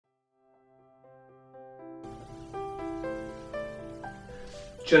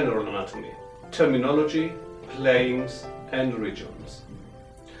General anatomy, terminology, planes and regions.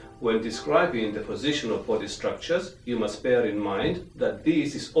 When describing the position of body structures, you must bear in mind that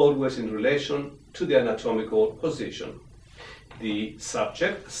this is always in relation to the anatomical position. The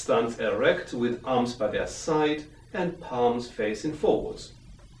subject stands erect with arms by their side and palms facing forwards.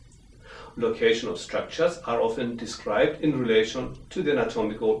 Location of structures are often described in relation to the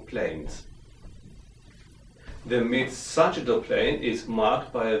anatomical planes. The mid-sagittal plane is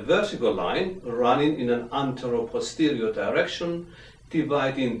marked by a vertical line running in an antero-posterior direction,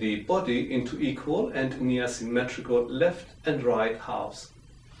 dividing the body into equal and near symmetrical left and right halves.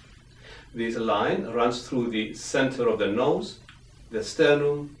 This line runs through the center of the nose, the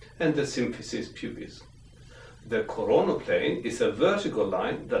sternum, and the symphysis pubis. The coronal plane is a vertical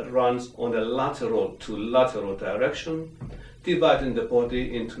line that runs on a lateral to lateral direction, dividing the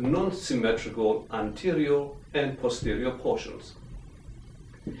body into non-symmetrical anterior and posterior portions.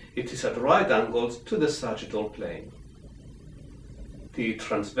 It is at right angles to the sagittal plane. The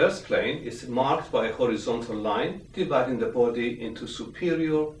transverse plane is marked by a horizontal line dividing the body into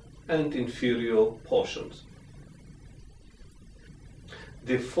superior and inferior portions.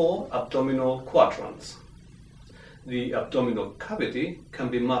 The four abdominal quadrants. The abdominal cavity can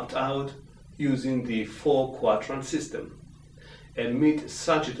be mapped out using the four-quadrant system. A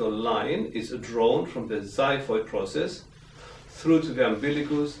mid-sagittal line is drawn from the xiphoid process through to the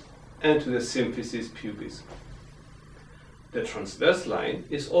umbilicus and to the symphysis pubis. The transverse line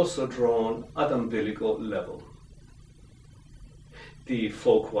is also drawn at umbilical level. The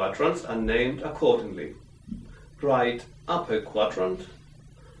four quadrants are named accordingly: right upper quadrant,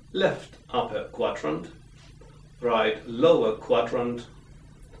 left upper quadrant, right lower quadrant,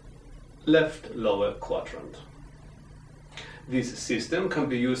 left lower quadrant. This system can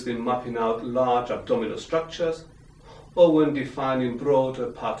be used in mapping out large abdominal structures or when defining broader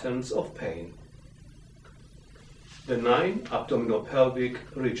patterns of pain. The 9 abdominopelvic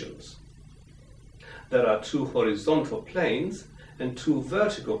regions. There are 2 horizontal planes and 2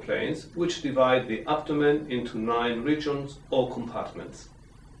 vertical planes which divide the abdomen into 9 regions or compartments.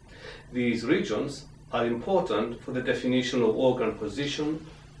 These regions are important for the definition of organ position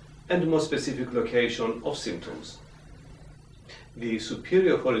and more specific location of symptoms. The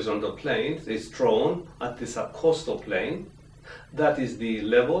superior horizontal plane is drawn at the subcostal plane, that is the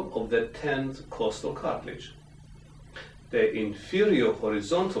level of the 10th costal cartilage. The inferior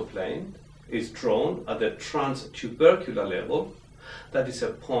horizontal plane is drawn at the transtubercular level, that is a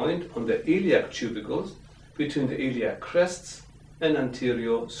point on the iliac tubercles between the iliac crests and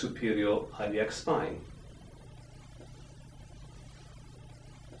anterior superior iliac spine.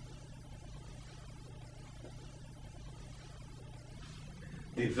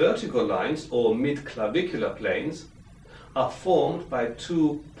 The vertical lines or mid-clavicular planes are formed by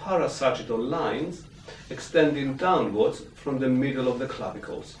 2 parasagittal lines extending downwards from the middle of the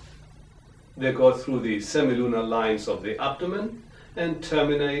clavicles. They go through the semilunar lines of the abdomen and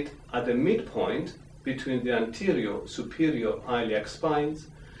terminate at the midpoint between the anterior superior iliac spines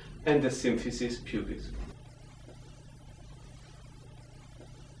and the symphysis pubis.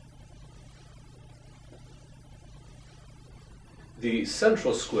 The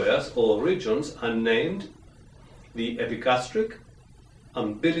central squares or regions are named the epigastric,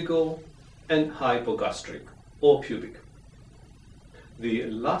 umbilical, and hypogastric or pubic. The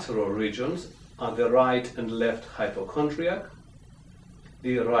lateral regions are the right and left hypochondriac,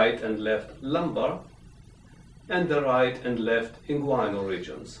 the right and left lumbar, and the right and left inguinal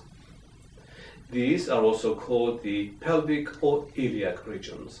regions. These are also called the pelvic or iliac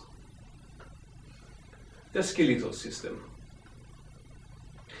regions. The skeletal system.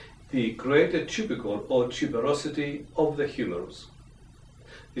 The greater tubercle or tuberosity of the humerus.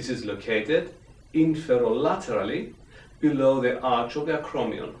 This is located inferolaterally below the arch of the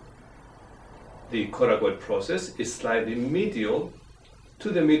acromion. The coracoid process is slightly medial to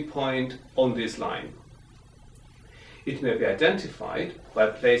the midpoint on this line. It may be identified by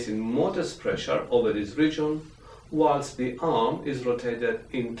placing modest pressure over this region whilst the arm is rotated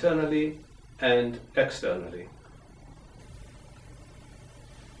internally and externally.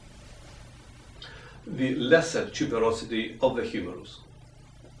 The lesser tuberosity of the humerus.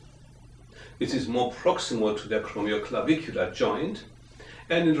 It is more proximal to the acromioclavicular joint,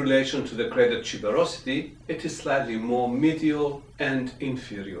 and in relation to the greater tuberosity, it is slightly more medial and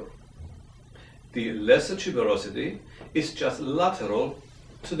inferior. The lesser tuberosity is just lateral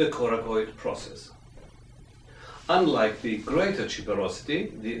to the coracoid process. Unlike the greater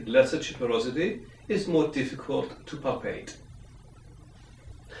tuberosity, the lesser tuberosity is more difficult to palpate.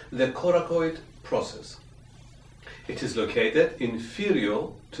 The coracoid process. It is located inferior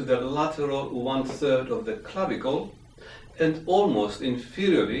to the lateral 1/3 of the clavicle and almost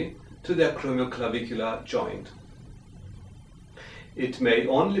inferiorly to the acromioclavicular joint. It may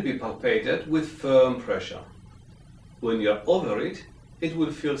only be palpated with firm pressure. When you are over it, it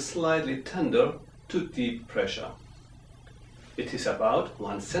will feel slightly tender to deep pressure. It is about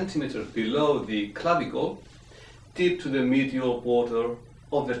 1 centimeter below the clavicle, deep to the medial border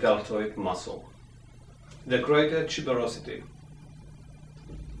of the deltoid muscle. The greater tuberosity,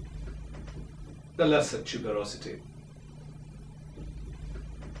 the lesser tuberosity,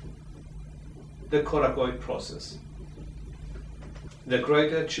 the coracoid process, the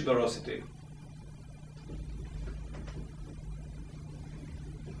greater tuberosity,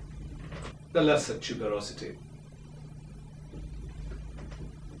 the lesser tuberosity,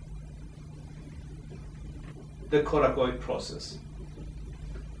 the coracoid process,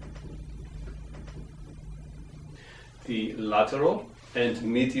 the lateral and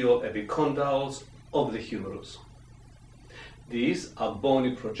medial epicondyles of the humerus. These are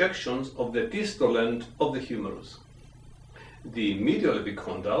bony projections of the distal end of the humerus. The medial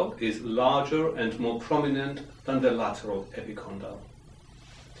epicondyle is larger and more prominent than the lateral epicondyle.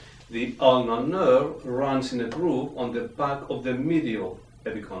 The ulnar nerve runs in a groove on the back of the medial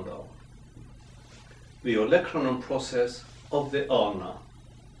epicondyle. The olecranon process of the ulna.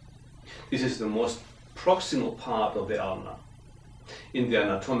 This is the most proximal part of the ulna. In the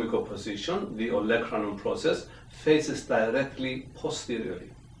anatomical position, the olecranon process faces directly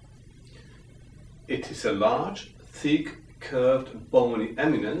posteriorly. It is a large, thick, curved, bony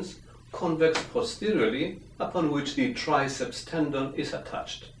eminence, convex posteriorly, upon which the triceps tendon is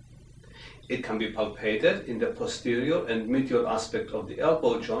attached. It can be palpated in the posterior and medial aspect of the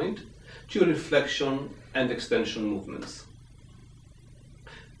elbow joint during flexion and extension movements.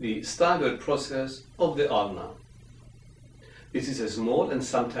 The styloid process of the ulna. This is a small and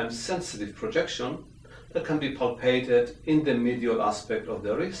sometimes sensitive projection that can be palpated in the medial aspect of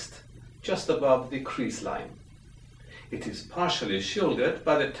the wrist, just above the crease line. It is partially shielded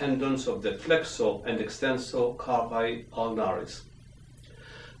by the tendons of the flexor and extensor carpi ulnaris.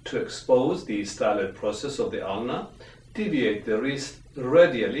 To expose the styloid process of the ulna, deviate the wrist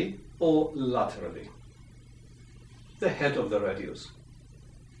radially or laterally. The head of the radius.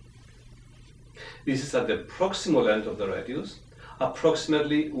 This is at the proximal end of the radius,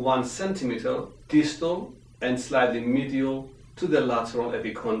 approximately 1 centimeter distal and slightly medial to the lateral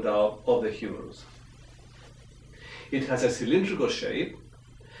epicondyle of the humerus. It has a cylindrical shape,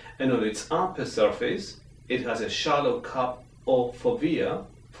 and on its upper surface it has a shallow cup or fovea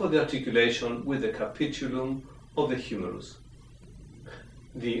for the articulation with the capitulum of the humerus.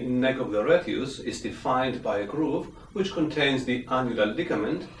 The neck of the radius is defined by a groove which contains the annular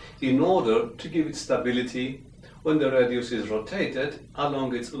ligament in order to give it stability when the radius is rotated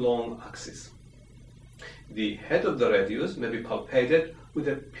along its long axis. The head of the radius may be palpated with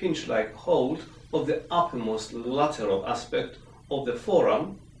a pinch-like hold of the uppermost lateral aspect of the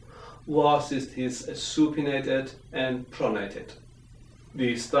forearm, whilst it is supinated and pronated.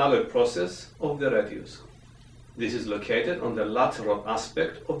 The styloid process of the radius. This is located on the lateral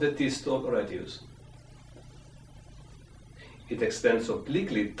aspect of the distal radius. It extends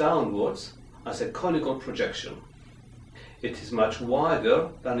obliquely downwards as a conical projection. It is much wider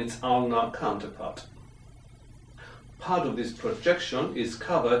than its ulnar counterpart. Part of this projection is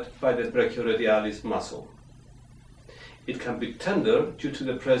covered by the brachioradialis muscle. It can be tender due to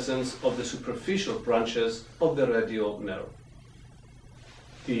the presence of the superficial branches of the radial nerve.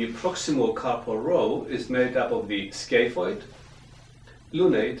 The proximal carpal row is made up of the scaphoid,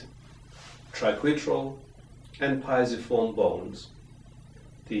 lunate, triquetral, and pisiform bones.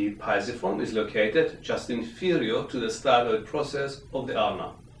 The pisiform is located just inferior to the styloid process of the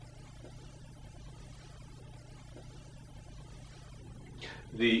ulna.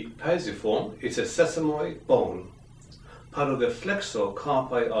 The pisiform is a sesamoid bone. Part of the flexor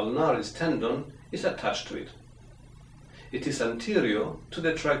carpi ulnaris tendon is attached to it. It is anterior to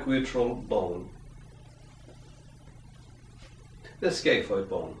the triquetral bone. The scaphoid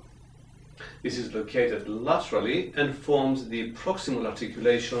bone. This is located laterally and forms the proximal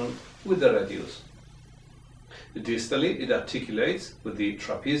articulation with the radius. Distally, it articulates with the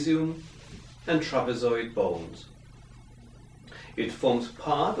trapezium and trapezoid bones. It forms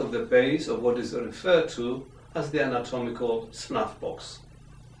part of the base of what is referred to as the anatomical snuff box.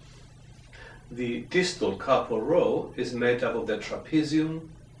 The distal carpal row is made up of the trapezium,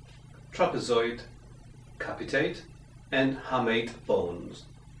 trapezoid, capitate, and hamate bones.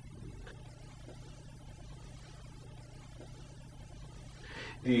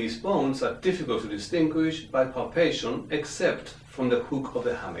 These bones are difficult to distinguish by palpation except from the hook of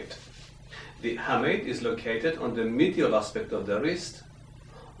the hamate. The hamate is located on the medial aspect of the wrist,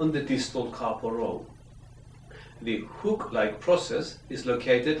 on the distal carpal row. The hook-like process is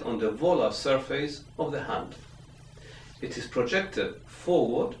located on the volar surface of the hand. It is projected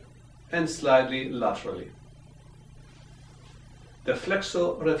forward and slightly laterally. The flexor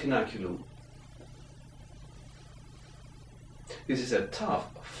retinaculum. This is a tough,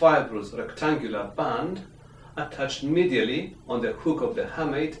 fibrous rectangular band attached medially on the hook of the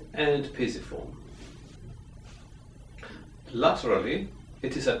hamate and pisiform. Laterally,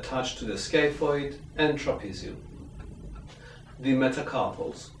 it is attached to the scaphoid and trapezium. The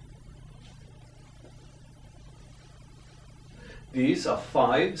metacarpals. These are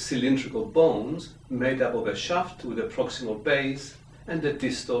 5 cylindrical bones made up of a shaft with a proximal base and a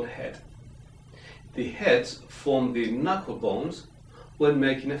distal head. The heads form the knuckle bones when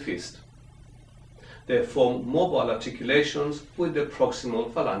making a fist. They form mobile articulations with the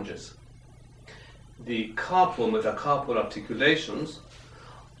proximal phalanges. The carpal-metacarpal articulations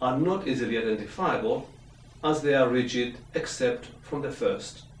are not easily identifiable as they are rigid except from the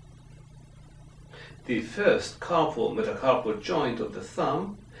first. The first carpal-metacarpal joint of the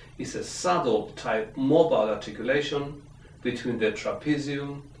thumb is a saddle-type mobile articulation between the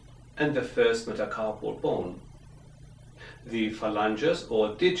trapezium and the first metacarpal bone. The phalanges,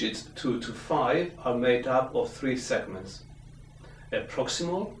 or digits 2 to 5, are made up of 3 segments: a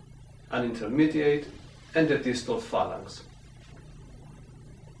proximal, an intermediate, and a distal phalanx.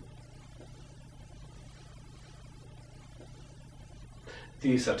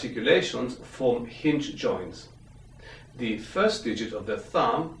 These articulations form hinge joints. The first digit of the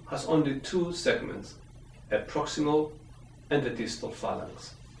thumb has only 2 segments, a proximal and a distal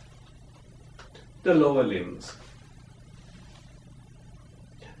phalanx. The lower limbs.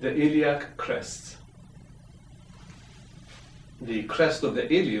 The iliac crests. The crest of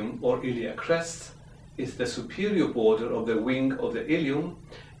the ilium, or iliac crest, is the superior border of the wing of the ilium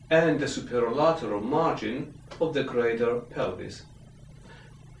and the superolateral margin of the greater pelvis.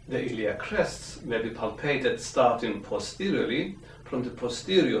 The iliac crests may be palpated starting posteriorly from the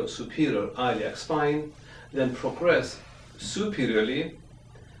posterior superior iliac spine, then progress superiorly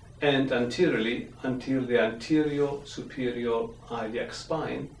and anteriorly until the anterior superior iliac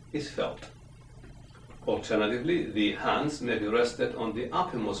spine is felt. Alternatively, the hands may be rested on the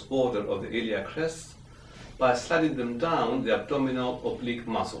uppermost border of the iliac crests by sliding them down the abdominal oblique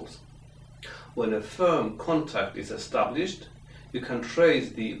muscles. When a firm contact is established, you can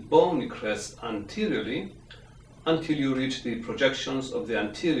trace the bony crest anteriorly until you reach the projections of the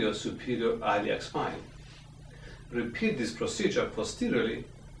anterior superior iliac spine. Repeat this procedure posteriorly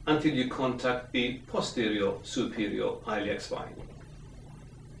until you contact the posterior superior iliac spine.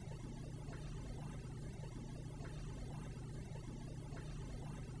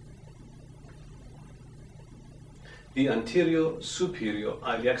 The anterior superior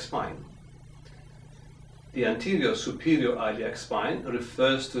iliac spine. The anterior superior iliac spine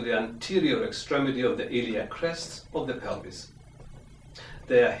refers to the anterior extremity of the iliac crests of the pelvis.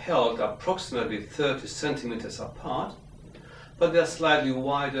 They are held approximately 30 centimeters apart, but they are slightly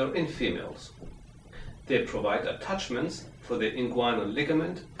wider in females. They provide attachments for the inguinal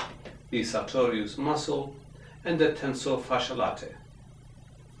ligament, the sartorius muscle, and the tensor fascia latae.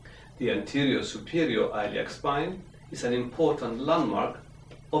 The anterior superior iliac spine is an important landmark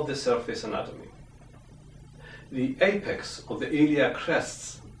of the surface anatomy. The apex of the iliac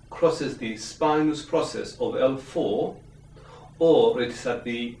crests crosses the spinous process of L4, or it is at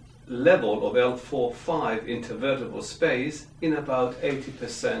the level of L4-5 intervertebral space in about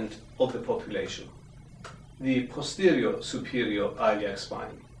 80% of the population. The posterior superior iliac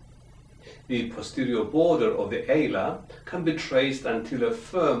spine. The posterior border of the ala can be traced until a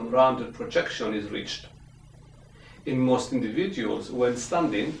firm rounded projection is reached. In most individuals, when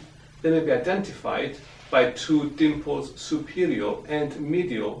standing, they may be identified by 2 dimples superior and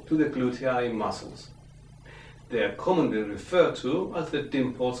medial to the glutei muscles. They are commonly referred to as the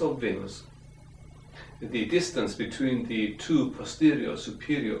dimples of Venus. The distance between the 2 posterior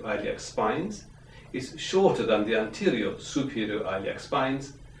superior iliac spines is shorter than the anterior superior iliac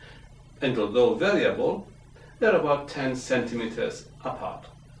spines, and although variable, they are about 10 centimeters apart.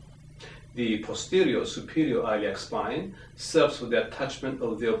 The posterior superior iliac spine serves for the attachment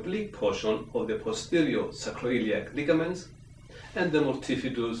of the oblique portion of the posterior sacroiliac ligaments and the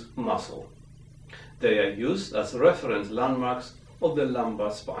multifidus muscle. They are used as reference landmarks of the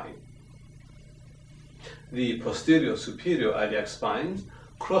lumbar spine. The posterior superior iliac spine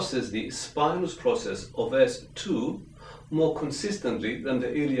crosses the spinous process of S2 more consistently than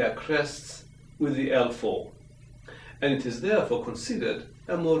the iliac crests with the L4, and it is therefore considered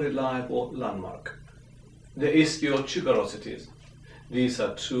a more reliable landmark. The ischiotuberosities. These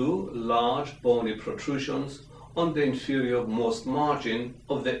are two large bony protrusions on the inferior-most margin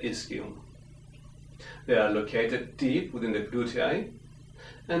of the ischium. They are located deep within the glutei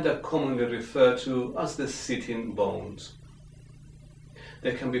and are commonly referred to as the sitting bones.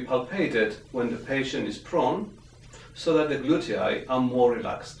 They can be palpated when the patient is prone so that the glutei are more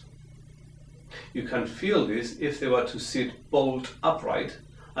relaxed. You can feel this if they were to sit bolt upright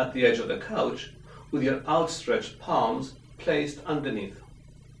at the edge of the couch with your outstretched palms placed underneath.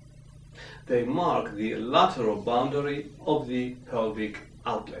 They mark the lateral boundary of the pelvic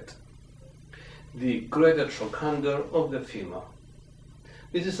outlet, the greater trochanter of the femur.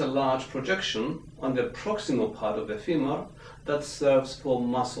 This is a large projection on the proximal part of the femur that serves for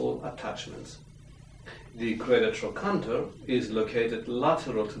muscle attachments. The greater trochanter is located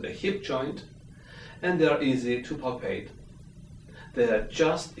lateral to the hip joint, and they are easy to palpate. They are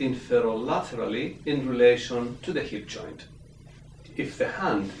just inferolaterally in relation to the hip joint. If the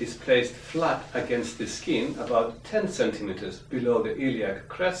hand is placed flat against the skin about 10 centimeters below the iliac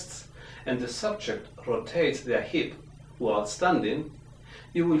crests and the subject rotates their hip while standing,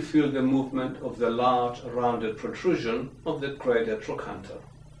 you will feel the movement of the large rounded protrusion of the greater trochanter.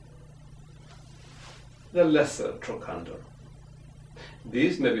 The lesser trochanter.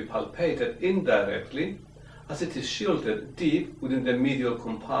 These may be palpated indirectly as it is shielded deep within the medial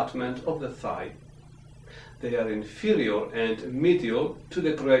compartment of the thigh. They are inferior and medial to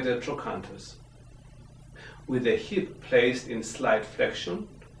the greater trochanters. With the hip placed in slight flexion,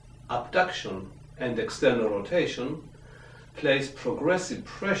 abduction and external rotation, place progressive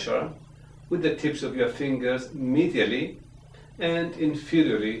pressure with the tips of your fingers medially and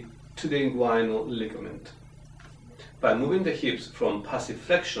inferiorly to the inguinal ligament. By moving the hips from passive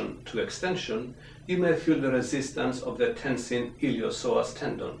flexion to extension, you may feel the resistance of the tensing iliopsoas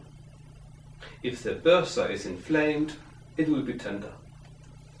tendon. If the bursa is inflamed, it will be tender.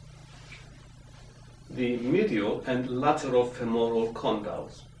 The medial and lateral femoral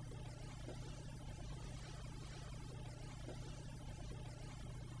condyles.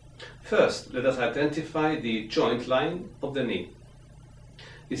 First, let us identify the joint line of the knee.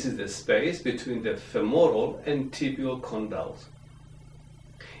 This is the space between the femoral and tibial condyles.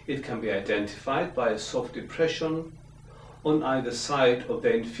 It can be identified by a soft depression on either side of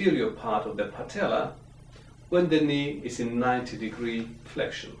the inferior part of the patella when the knee is in 90-degree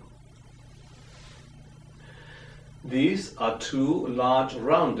flexion. These are two large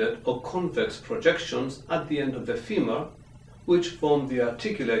rounded or convex projections at the end of the femur which form the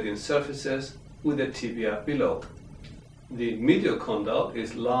articulating surfaces with the tibia below. The medial condyle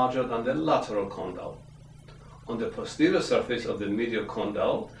is larger than the lateral condyle. On the posterior surface of the medial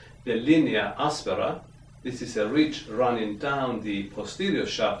condyle, the linea aspera, this is a ridge running down the posterior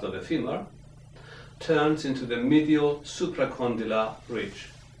shaft of the femur, turns into the medial supracondylar ridge.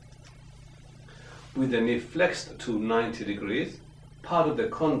 With the knee flexed to 90 degrees, part of the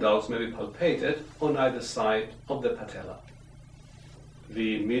condyles may be palpated on either side of the patella.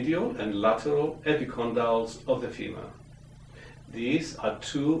 The medial and lateral epicondyles of the femur. These are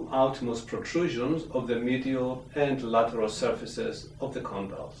two outermost protrusions of the medial and lateral surfaces of the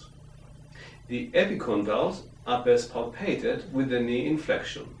condyles. The epicondyles are best palpated with the knee in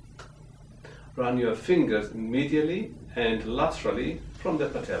flexion. Run your fingers medially and laterally from the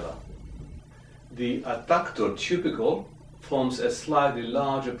patella. The adductor tubercle forms a slightly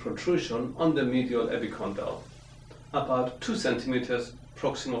larger protrusion on the medial epicondyle, about 2 centimeters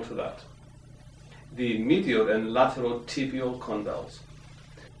proximal to that. The medial and lateral tibial condyles.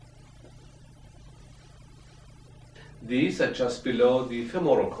 These are just below the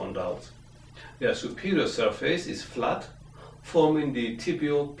femoral condyles. Their superior surface is flat, forming the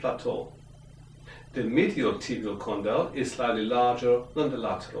tibial plateau. The medial tibial condyle is slightly larger than the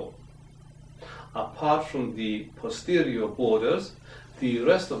lateral. Apart from the posterior borders, the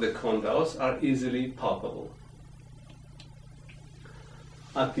rest of the condyles are easily palpable.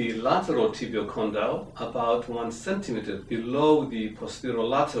 At the lateral tibial condyle, about 1 centimeter below the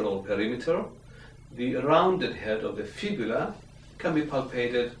posterolateral perimeter, the rounded head of the fibula can be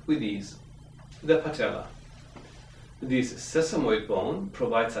palpated with ease. The patella. This sesamoid bone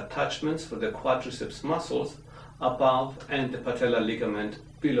provides attachments for the quadriceps muscles above and the patellar ligament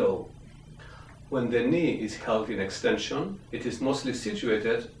below. When the knee is held in extension, it is mostly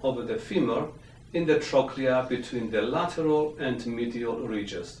situated over the femur in the trochlea between the lateral and medial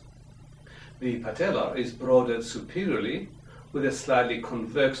ridges. The patella is broadened superiorly with a slightly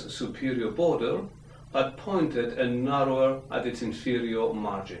convex superior border but pointed and narrower at its inferior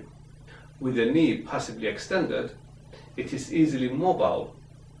margin. With the knee passively extended, it is easily mobile,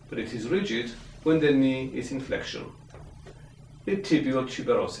 but it is rigid when the knee is in flexion. The tibial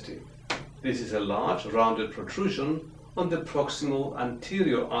tuberosity. This is a large rounded protrusion on the proximal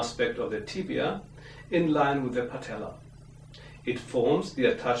anterior aspect of the tibia in line with the patella. It forms the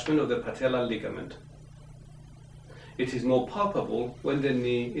attachment of the patellar ligament. It is more palpable when the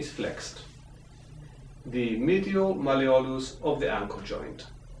knee is flexed. The medial malleolus of the ankle joint.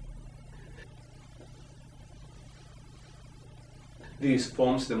 This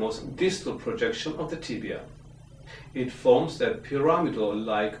forms the most distal projection of the tibia. It forms a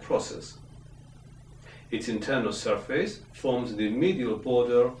pyramidal-like process. Its internal surface forms the medial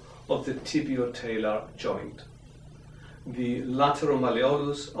border of the tibio-talar joint, the lateral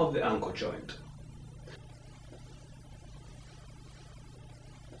malleolus of the ankle joint.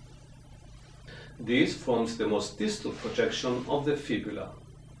 This forms the most distal projection of the fibula.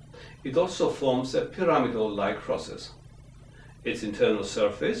 It also forms a pyramidal-like process. Its internal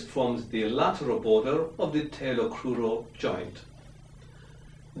surface forms the lateral border of the talocrural joint.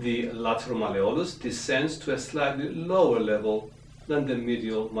 The lateral malleolus descends to a slightly lower level than the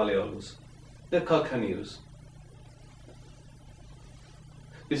medial malleolus, the calcaneus.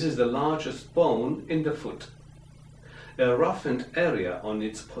 This is the largest bone in the foot. A roughened area on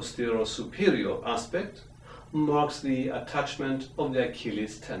its posterior superior aspect marks the attachment of the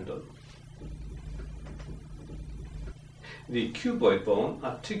Achilles tendon. The cuboid bone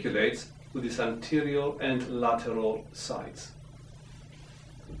articulates with its anterior and lateral sides.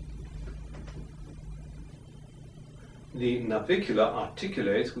 The navicular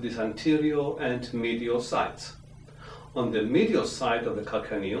articulates with its anterior and medial sides. On the medial side of the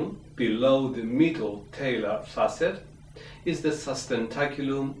calcaneum, below the middle talar facet, is the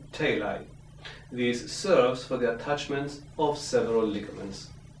sustentaculum tali. This serves for the attachment of several ligaments.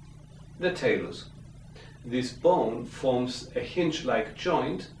 The talus. This bone forms a hinge-like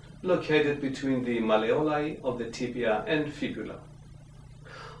joint located between the malleoli of the tibia and fibula.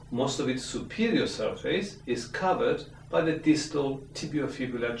 Most of its superior surface is covered by the distal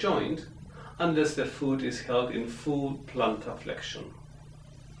tibiofibular joint unless the foot is held in full plantar flexion.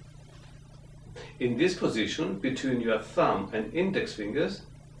 In this position, between your thumb and index fingers,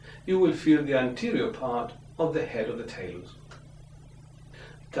 you will feel the anterior part of the head of the talus.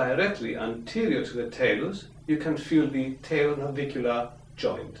 Directly anterior to the talus, you can feel the talonavicular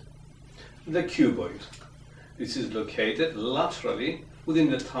joint, the cuboid. This is located laterally within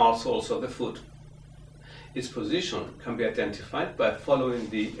the tarsals of the foot. Its position can be identified by following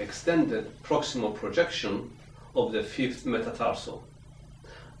the extended proximal projection of the fifth metatarsal.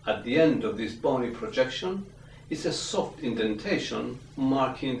 At the end of this bony projection is a soft indentation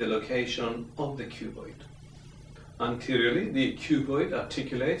marking the location of the cuboid. Anteriorly, the cuboid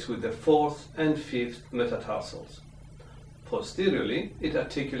articulates with the fourth and fifth metatarsals. Posteriorly, it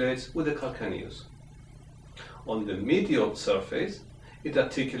articulates with the calcaneus. On the medial surface, it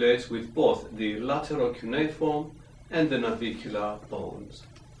articulates with both the lateral cuneiform and the navicular bones.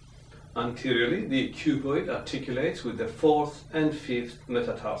 Anteriorly, the cuboid articulates with the fourth and fifth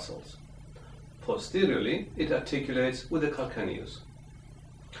metatarsals. Posteriorly, it articulates with the calcaneus.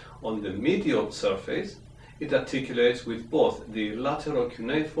 On the medial surface, it articulates with both the lateral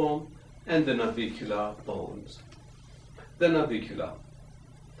cuneiform and the navicular bones. The navicula.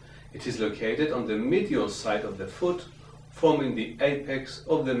 It is located on the medial side of the foot, forming the apex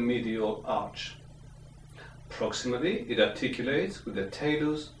of the medial arch. Proximally, it articulates with the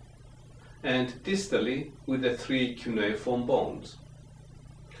talus and distally with the three cuneiform bones.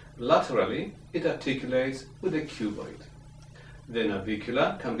 Laterally, it articulates with the cuboid. The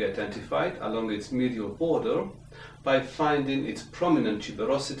navicula can be identified along its medial border by finding its prominent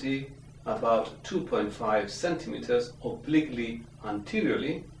tuberosity about 2.5 centimeters obliquely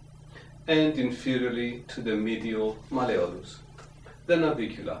anteriorly and inferiorly to the medial malleolus. The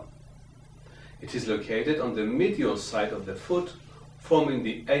navicula. It is located on the medial side of the foot, forming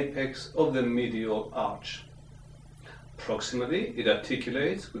the apex of the medial arch. Proximally, it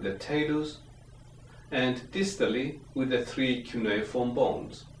articulates with the talus and distally with the three cuneiform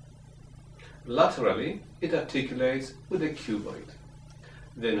bones. Laterally, it articulates with the cuboid.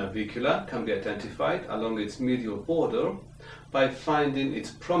 The navicula can be identified along its medial border by finding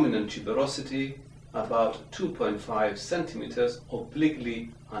its prominent tuberosity about 2.5 centimeters obliquely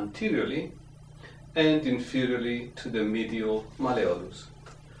anteriorly and inferiorly to the medial malleolus.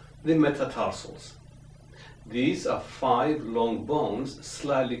 The metatarsals. These are 5 long bones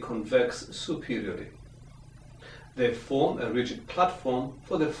slightly convex superiorly. They form a rigid platform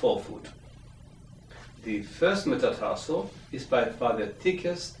for the forefoot. The first metatarsal is by far the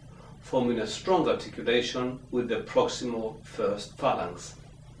thickest, forming a strong articulation with the proximal first phalanx.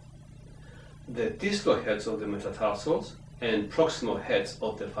 The distal heads of the metatarsals and proximal heads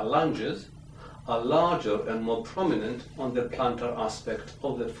of the phalanges are larger and more prominent on the plantar aspect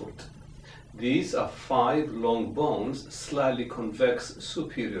of the foot. These are 5 long bones slightly convex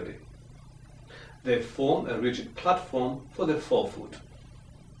superiorly. They form a rigid platform for the forefoot.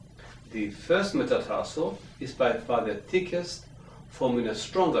 The first metatarsal is by far the thickest, forming a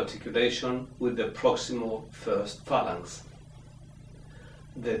strong articulation with the proximal first phalanx.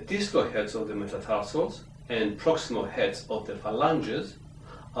 The distal heads of the metatarsals and proximal heads of the phalanges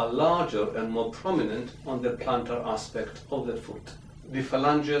are larger and more prominent on the plantar aspect of the foot. The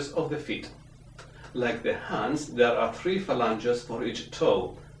phalanges of the feet. Like the hands, there are 3 phalanges for each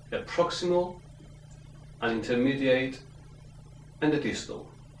toe, a proximal, an intermediate, and a distal.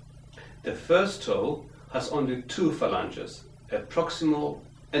 The first toe has only 2 phalanges, a proximal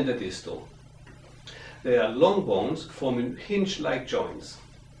and a distal. They are long bones forming hinge-like joints.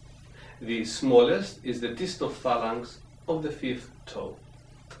 The smallest is the distal phalanx of the 5th toe.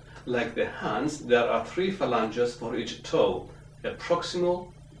 Like the hands, there are 3 phalanges for each toe, a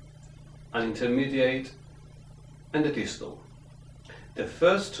proximal, an intermediate, and a distal. The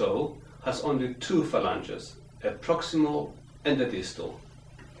first toe has only 2 phalanges, a proximal and a distal.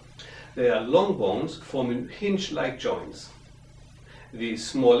 They are long bones forming hinge-like joints. The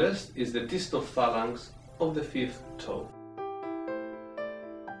smallest is the distal phalanx of the 5th toe.